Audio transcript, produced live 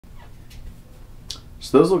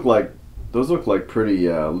So those look like pretty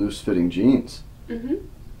loose-fitting jeans.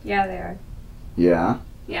 Yeah, they are. Yeah.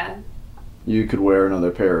 Yeah. You could wear another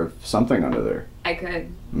pair of something under there. I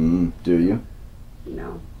could. Do you?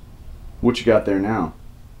 No. What you got there now?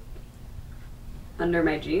 Under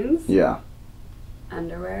my jeans? Yeah.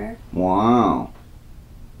 Underwear? Wow.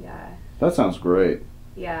 Yeah. That sounds great.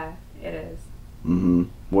 Yeah, it is.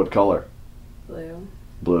 What color? Blue.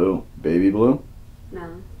 Blue. Baby blue?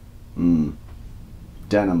 No.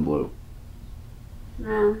 Denim blue.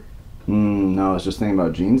 No. No, I was just thinking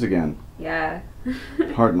about jeans again. Yeah.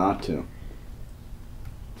 Hard not to.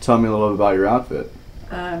 Tell me a little bit about your outfit.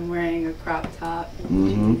 I'm wearing a crop top and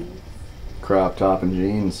jeans. Crop top and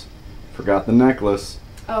jeans. Forgot the necklace.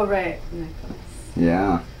 Oh, right. Necklace.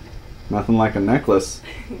 Yeah. Nothing like a necklace.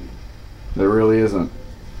 There really isn't.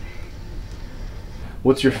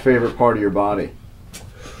 What's your favorite part of your body?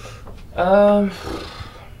 I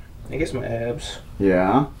guess my abs.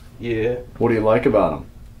 Yeah? Yeah. What do you like about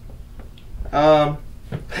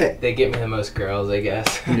They get me the most girls, I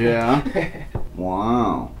guess. them? Yeah?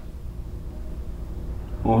 Wow.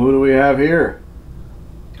 Well, who do we have here?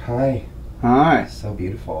 Hi. Hi. So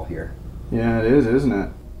beautiful here. Yeah, it is, isn't it?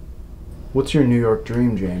 What's your New York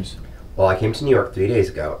dream, James? Well, I came to New York 3 days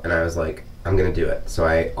ago, and I was like, I'm going to do it. So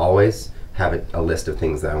I always have a list of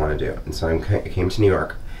things that I want to do. And so I came to New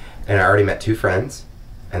York, and I already met 2 friends,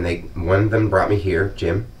 and one of them brought me here,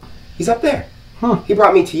 Jim. He's up there. Huh. He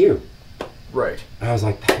brought me to you. Right. And I was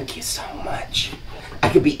like, thank you so much. I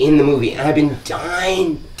could be in the movie, and I've been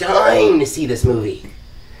dying to see this movie.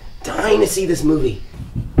 Dying to see this movie.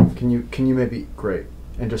 Can you maybe, great,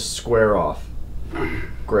 and just square off.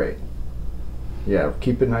 Great. Yeah,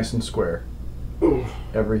 keep it nice and square.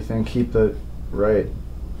 Everything, keep the, right.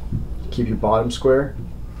 Keep your bottom square.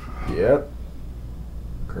 Yep.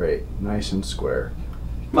 Great, nice and square.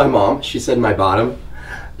 My mom, she said my bottom.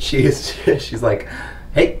 She's like,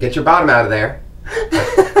 hey, get your bottom out of there.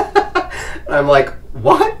 And I'm like,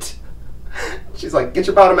 what? She's like, get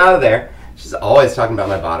your bottom out of there. She's always talking about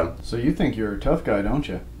my bottom. So you think you're a tough guy, don't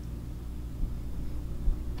you?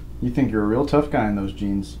 You think you're a real tough guy in those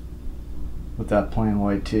jeans. With that plain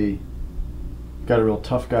white tee. Got a real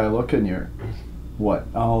tough guy look in you. What?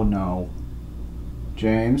 Oh no.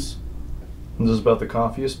 James? Is this about the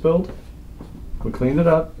coffee you spilled? We cleaned it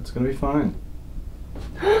up. It's gonna be fine.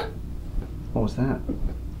 What was that?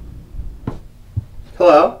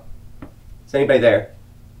 Hello? Is anybody there?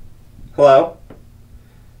 Hello?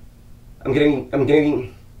 I'm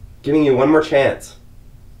giving you one more chance.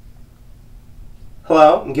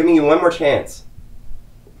 Hello? I'm giving you one more chance.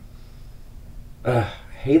 I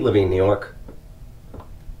hate living in New York.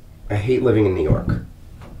 I hate living in New York. You're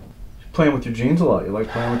playing with your jeans a lot. You like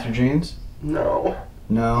playing with your jeans? No.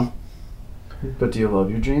 No. But do you love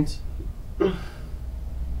your jeans?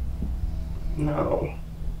 No.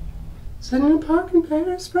 Sitting in a park in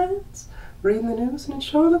Paris, France, reading the news and it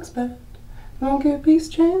sure looks bad. Won't get a peace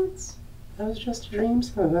chance. That was just a dream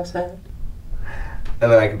some of us had.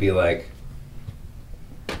 And then I could be like,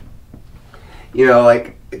 you know,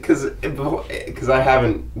 like, because I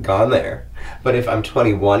haven't gone there. But if I'm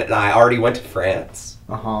 21 and I already went to France,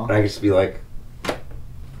 and I could just be like,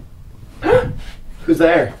 who's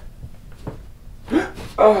there?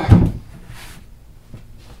 Oh.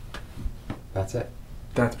 That's it.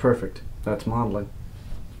 That's perfect. That's modeling.